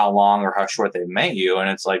nature of how long or how short they've met you. And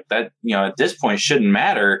it's like that, at this point shouldn't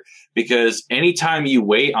matter, because anytime you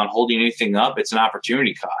wait on holding anything up, it's an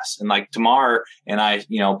opportunity cost. And like Tamar and I,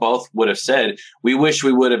 both would have said, we wish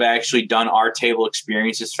we would have actually done our table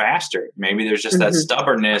experiences faster. Maybe there's just that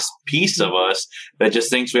stubbornness piece of us that just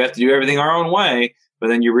thinks we have to do everything our own way. But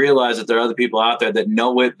then you realize that there are other people out there that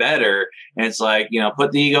know it better. And it's like,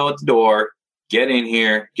 put the ego at the door, get in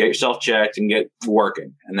here, get yourself checked and get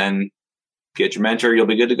working, and then get your mentor. You'll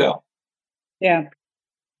be good to go. Yeah.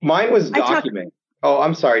 Mine was document. Oh,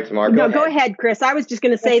 I'm sorry, Tamar. Go ahead, Chris. I was just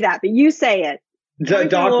going to say that, but you say it.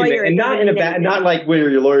 Document, and not in a bad, not like where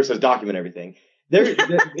your lawyer says document everything.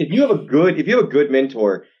 If you have a good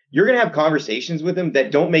mentor, you're going to have conversations with them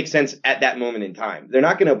that don't make sense at that moment in time. They're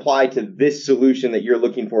not going to apply to this solution that you're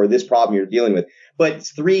looking for, this problem you're dealing with. But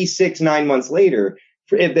 3, 6, 9 months later,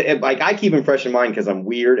 I keep them fresh in mind because I'm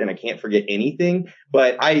weird and I can't forget anything.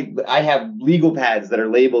 But I have legal pads that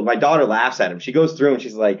are labeled. My daughter laughs at them. She goes through and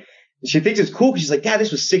she's like, she thinks it's cool because she's like, Dad,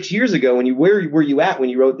 this was 6 years ago. Where were you at when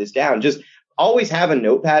you wrote this down? Just always have a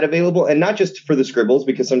notepad available, and not just for the scribbles,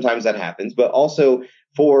 because sometimes that happens, but also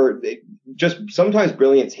for just sometimes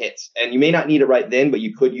brilliance hits, and you may not need it right then, but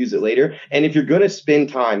you could use it later. And if you're going to spend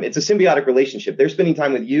time, it's a symbiotic relationship. They're spending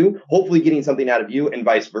time with you, hopefully getting something out of you, and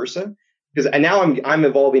vice versa. Because now I'm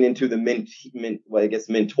evolving into the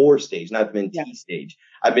mentor stage, not the mentee stage.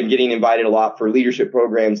 I've been getting invited a lot for leadership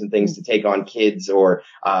programs and things to take on kids or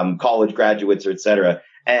college graduates or et cetera.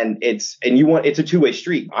 And it's a two-way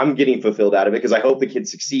street. I'm getting fulfilled out of it because I hope the kid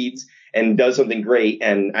succeeds and does something great.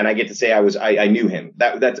 And I get to say I knew him.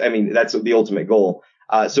 That's the ultimate goal.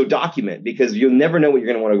 So document, because you'll never know what you're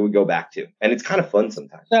going to want to go back to. And it's kind of fun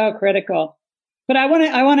sometimes. So critical. But I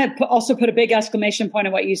want to also put a big exclamation point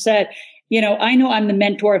on what you said. I know I'm the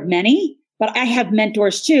mentor of many, but I have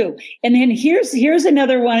mentors too. And then here's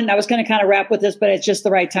another one. And I was going to kind of wrap with this, but it's just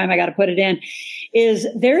the right time. I got to put it in. Is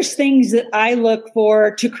there's things that I look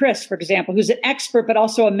for to Chris, for example, who's an expert, but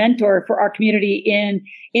also a mentor for our community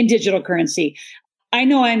in digital currency. I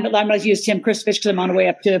know I'm going to use Tim Christovich because I'm on the way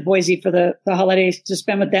up to Boise for the holidays to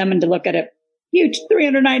spend with them and to look at a huge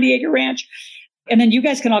 390 acre ranch. And then you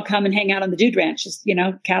guys can all come and hang out on the Dude Ranch, just,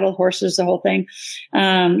 cattle, horses, the whole thing.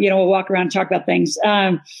 We'll walk around and talk about things.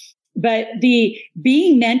 But the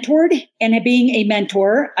being mentored and being a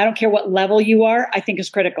mentor, I don't care what level you are, I think is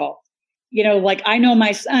critical. Like I know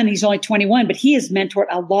my son, he's only 21, but he has mentored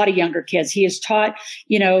a lot of younger kids. He has taught,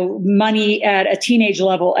 money at a teenage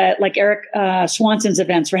level at like Eric Swanson's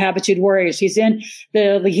events for Habitude Warriors. He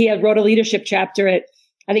wrote a leadership chapter at,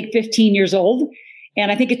 I think, 15 years old. And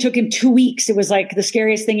I think it took him 2 weeks. It was like the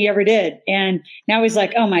scariest thing he ever did. And now he's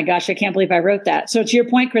like, oh my gosh, I can't believe I wrote that. So to your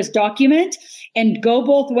point, Chris, document and go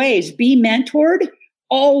both ways. Be mentored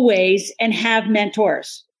always and have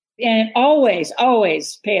mentors. And always,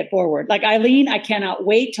 always pay it forward. Like Eileen, I cannot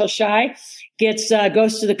wait till Shai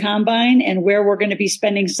goes to the combine and where we're going to be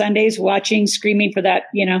spending Sundays screaming for that,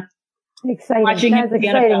 exciting. Watching him at the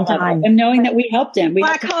NFL level and knowing that we helped him.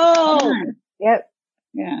 Black hole. Yep.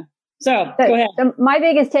 Yeah. So go ahead. My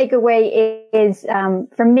biggest takeaway is,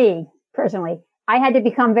 for me personally, I had to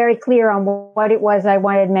become very clear on what it was I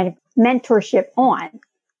wanted mentorship on.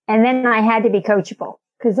 And then I had to be coachable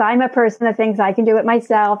because I'm a person that thinks I can do it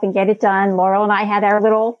myself and get it done. Laurel and I had our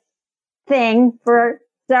little thing for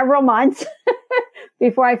several months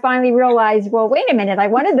before I finally realized, well, wait a minute, I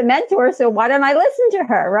wanted the mentor, so why don't I listen to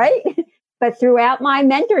her, right? But throughout my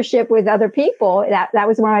mentorship with other people, that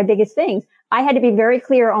was one of my biggest things. I had to be very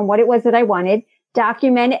clear on what it was that I wanted,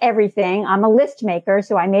 document everything. I'm a list maker,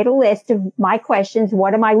 so I made a list of my questions.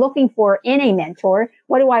 What am I looking for in a mentor?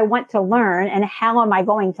 What do I want to learn, and how am I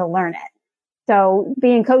going to learn it? So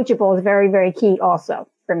being coachable is very, very key also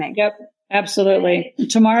for me. Yep, absolutely.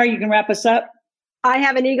 Tomorrow you can wrap us up. I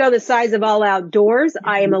have an ego the size of all outdoors.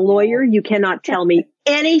 I am a lawyer. You cannot tell me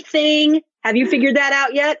anything. Have you figured that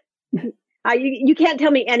out yet? You can't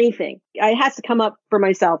tell me anything. It has to come up for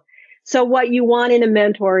myself. So what you want in a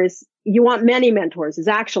mentor is you want many mentors is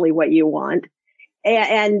actually what you want.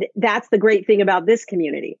 And that's the great thing about this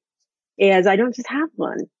community is I don't just have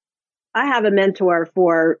one. I have a mentor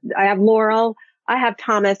I have Laurel, I have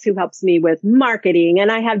Thomas who helps me with marketing,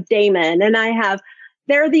 and I have Damon, and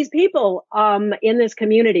there are these people, in this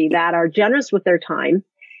community that are generous with their time,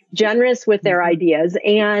 generous with their ideas.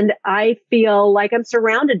 And I feel like I'm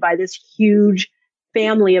surrounded by this huge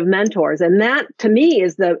family of mentors. And that to me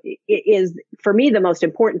is for me the most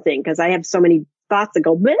important thing, because I have so many thoughts that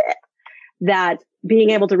go bleh, that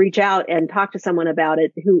being able to reach out and talk to someone about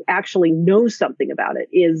it who actually knows something about it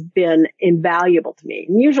has been invaluable to me.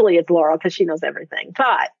 And usually it's Laurel because she knows everything.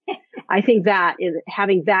 But I think that is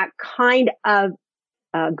having that kind of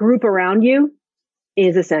group around you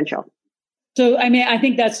is essential. So, I mean, I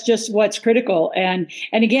think that's just what's critical. And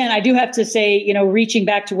again, I do have to say, you know, reaching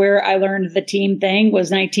back to where I learned the team thing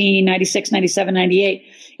was 1996, 97, 98.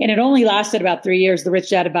 And it only lasted about 3 years, the Rich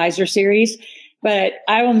Dad Advisor series. But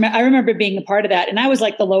I remember being a part of that. And I was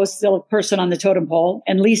like the lowest person on the totem pole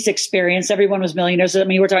and least experienced. Everyone was millionaires. I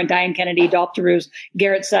mean, we're talking Diane Kennedy, Dolph DeRose,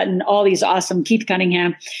 Garrett Sutton, all these awesome, Keith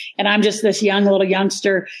Cunningham. And I'm just this little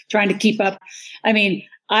youngster trying to keep up. I mean,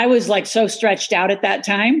 I was like so stretched out at that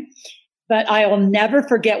time. But I will never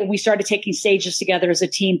forget when we started taking stages together as a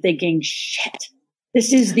team thinking, shit,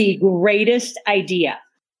 this is the greatest idea.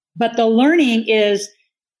 But the learning is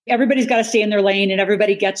everybody's got to stay in their lane and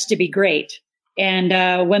everybody gets to be great.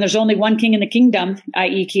 And when there's only one king in the kingdom,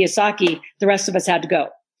 i.e. Kiyosaki, the rest of us had to go.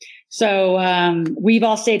 So we've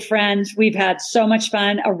all stayed friends. We've had so much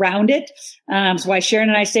fun around it. So why Sharon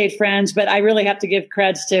and I stayed friends. But I really have to give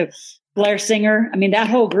creds to Blair Singer. I mean, that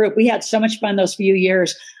whole group, we had so much fun those few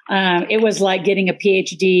years. It was like getting a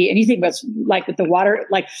PhD. And you think about like the water,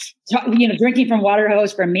 like, you know, drinking from water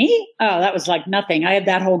hose for me. Oh, that was like nothing. I had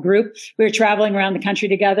that whole group. We were traveling around the country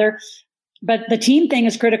together. But the team thing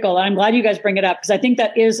is critical. And I'm glad you guys bring it up because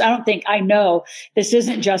I know this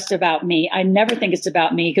isn't just about me. I never think it's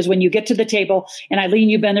about me because when you get to the table, and Eileen,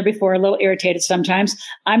 you've been there before, a little irritated sometimes.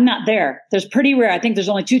 I'm not there. There's pretty rare. I think there's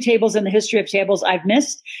only 2 tables in the history of tables I've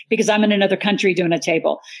missed because I'm in another country doing a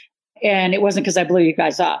table. And it wasn't because I blew you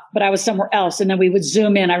guys off, but I was somewhere else. And then we would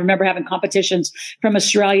zoom in. I remember having competitions from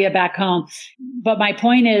Australia back home. But my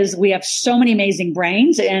point is we have so many amazing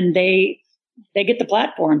brains and they get the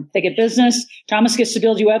platform. They get business. Thomas gets to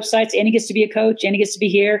build you websites. Annie gets to be a coach. Annie gets to be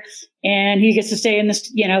here. And he gets to stay in this,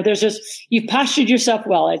 you know, you've postured yourself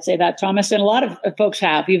well. I'd say that, Thomas. And a lot of folks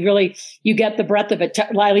have. You get the breadth of it.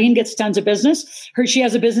 Eileen gets tons of business. She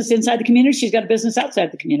has a business inside the community. She's got a business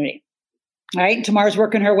outside the community. All right. And Tamar's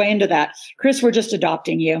working her way into that. Chris, we're just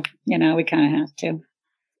adopting you. You know, we kind of have to.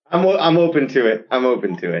 I'm open to it.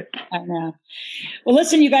 I know. Well,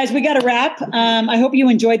 listen, you guys, we got to wrap. I hope you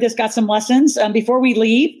enjoyed this, got some lessons. Before we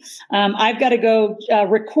leave, I've got to go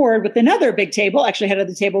record with another big table, actually head of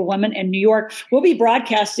the table woman in New York. We'll be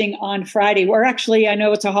broadcasting on Friday. I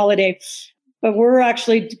know it's a holiday, but we're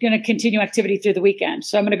actually going to continue activity through the weekend.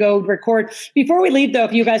 So I'm going to go record. Before we leave, though,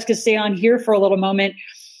 if you guys could stay on here for a little moment,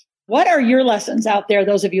 what are your lessons out there,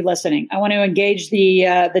 those of you listening? I want to engage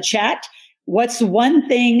the chat. What's one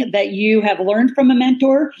thing that you have learned from a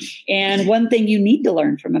mentor and one thing you need to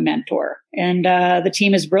learn from a mentor? And the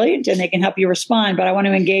team is brilliant and they can help you respond, but I want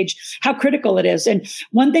to engage how critical it is. And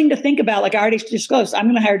one thing to think about, like I already disclosed, I'm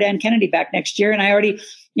going to hire Dan Kennedy back next year. And I already,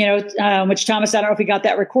 which Thomas, I don't know if we got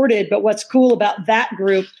that recorded, but what's cool about that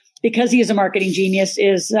group, because he is a marketing genius,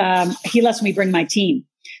 is he lets me bring my team.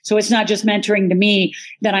 So it's not just mentoring to me.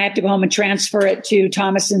 Then I have to go home and transfer it to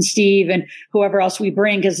Thomas and Steve and whoever else we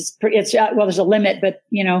bring because there's a limit, but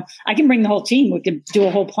I can bring the whole team. We can do a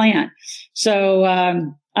whole plan. So,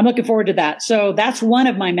 I'm looking forward to that. So that's one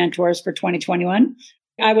of my mentors for 2021.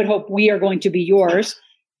 I would hope we are going to be yours.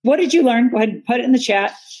 What did you learn? Go ahead and put it in the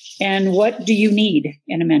chat. And what do you need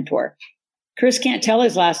in a mentor? Chris can't tell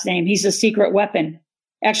his last name. He's a secret weapon.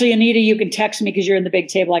 Actually, Anita, you can text me because you're in the big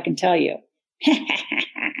table. I can tell you.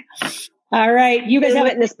 All right. You guys have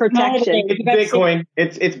witness protection. It's Bitcoin.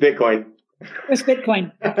 It's Bitcoin. It's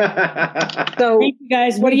Bitcoin. So thank you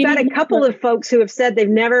guys. What do you got a couple of folks who have said they've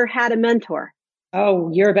never had a mentor.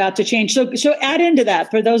 Oh, you're about to change. So add into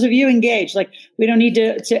that for those of you engaged. Like we don't need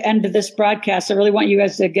to end this broadcast. I really want you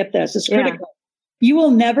guys to get this. It's critical. Yeah. You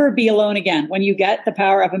will never be alone again when you get the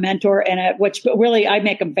power of a mentor but really I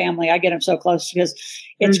make them family. I get them so close because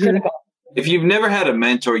it's critical. If you've never had a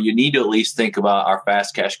mentor, you need to at least think about our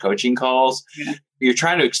fast cash coaching calls. Yeah. You're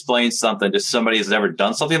trying to explain something to somebody who's never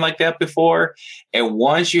done something like that before. And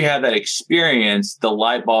once you have that experience, the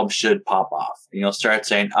light bulb should pop off. And you'll start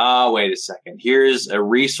saying, wait a second. Here's a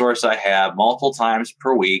resource I have multiple times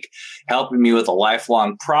per week, helping me with a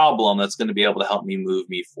lifelong problem that's going to be able to help me move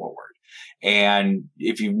me forward. And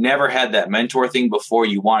if you've never had that mentor thing before,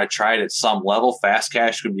 you want to try it at some level, Fast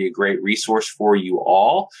Cash could be a great resource for you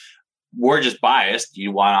all. We're just biased.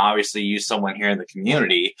 You want to obviously use someone here in the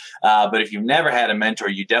community. But if you've never had a mentor,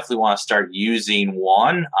 you definitely want to start using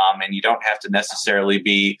one. And you don't have to necessarily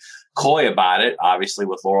be coy about it. Obviously,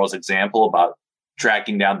 with Laurel's example about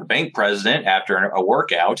tracking down the bank president after a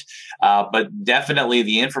workout. But definitely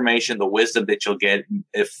the information, the wisdom that you'll get,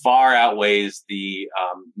 it far outweighs the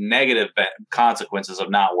negative consequences of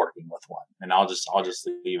not working with one. And I'll just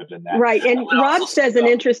leave it in that. Right. And Rob says an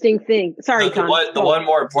interesting thing. Sorry, Con. The one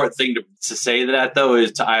more important thing to say to that, though,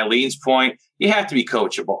 is to Eileen's point, you have to be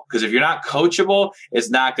coachable. Because if you're not coachable, it's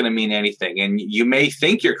not going to mean anything. And you may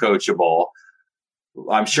think you're coachable.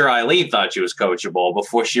 I'm sure Eileen thought she was coachable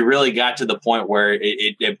before she really got to the point where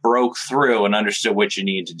it broke through and understood what you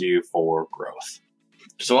need to do for growth.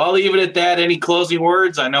 So I'll leave it at that. Any closing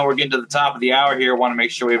words? I know we're getting to the top of the hour here. I want to make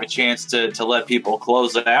sure we have a chance to let people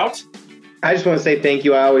close it out. I just want to say thank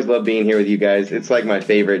you. I always love being here with you guys. It's like my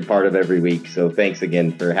favorite part of every week. So thanks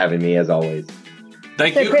again for having me, as always.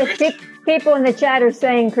 Thank you, Chris. People in the chat are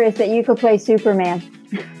saying, Chris, that you could play Superman.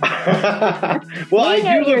 Well, I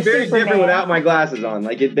do look very different without my glasses on.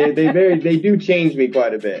 Like they do change me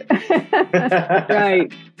quite a bit.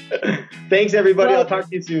 Right. Thanks, everybody. I'll talk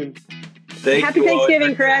to you soon. Happy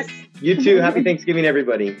Thanksgiving, Chris. You too. Happy Thanksgiving,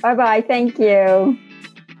 everybody. Bye-bye. Thank you.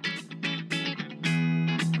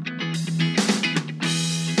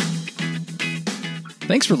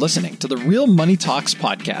 Thanks for listening to the Real Money Talks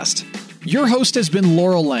podcast. Your host has been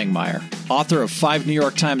Laurel Langmeyer, author of 5 New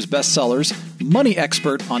York Times bestsellers, money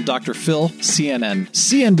expert on Dr. Phil, CNN,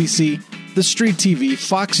 CNBC, The Street TV,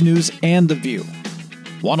 Fox News, and The View.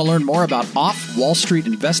 Want to learn more about off-Wall Street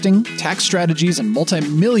investing, tax strategies, and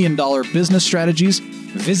multi-million-dollar business strategies?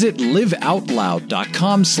 Visit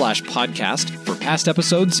liveoutloud.com/podcast for past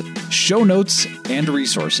episodes, show notes, and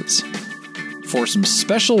resources. For some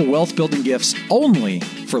special wealth-building gifts only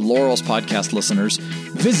for Laurel's podcast listeners,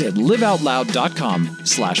 visit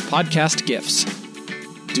liveoutloud.com/podcast gifts.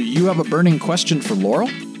 Do you have a burning question for Laurel?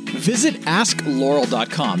 Visit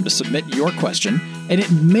asklaurel.com to submit your question, and it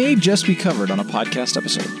may just be covered on a podcast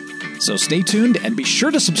episode. So stay tuned and be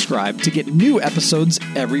sure to subscribe to get new episodes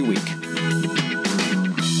every week.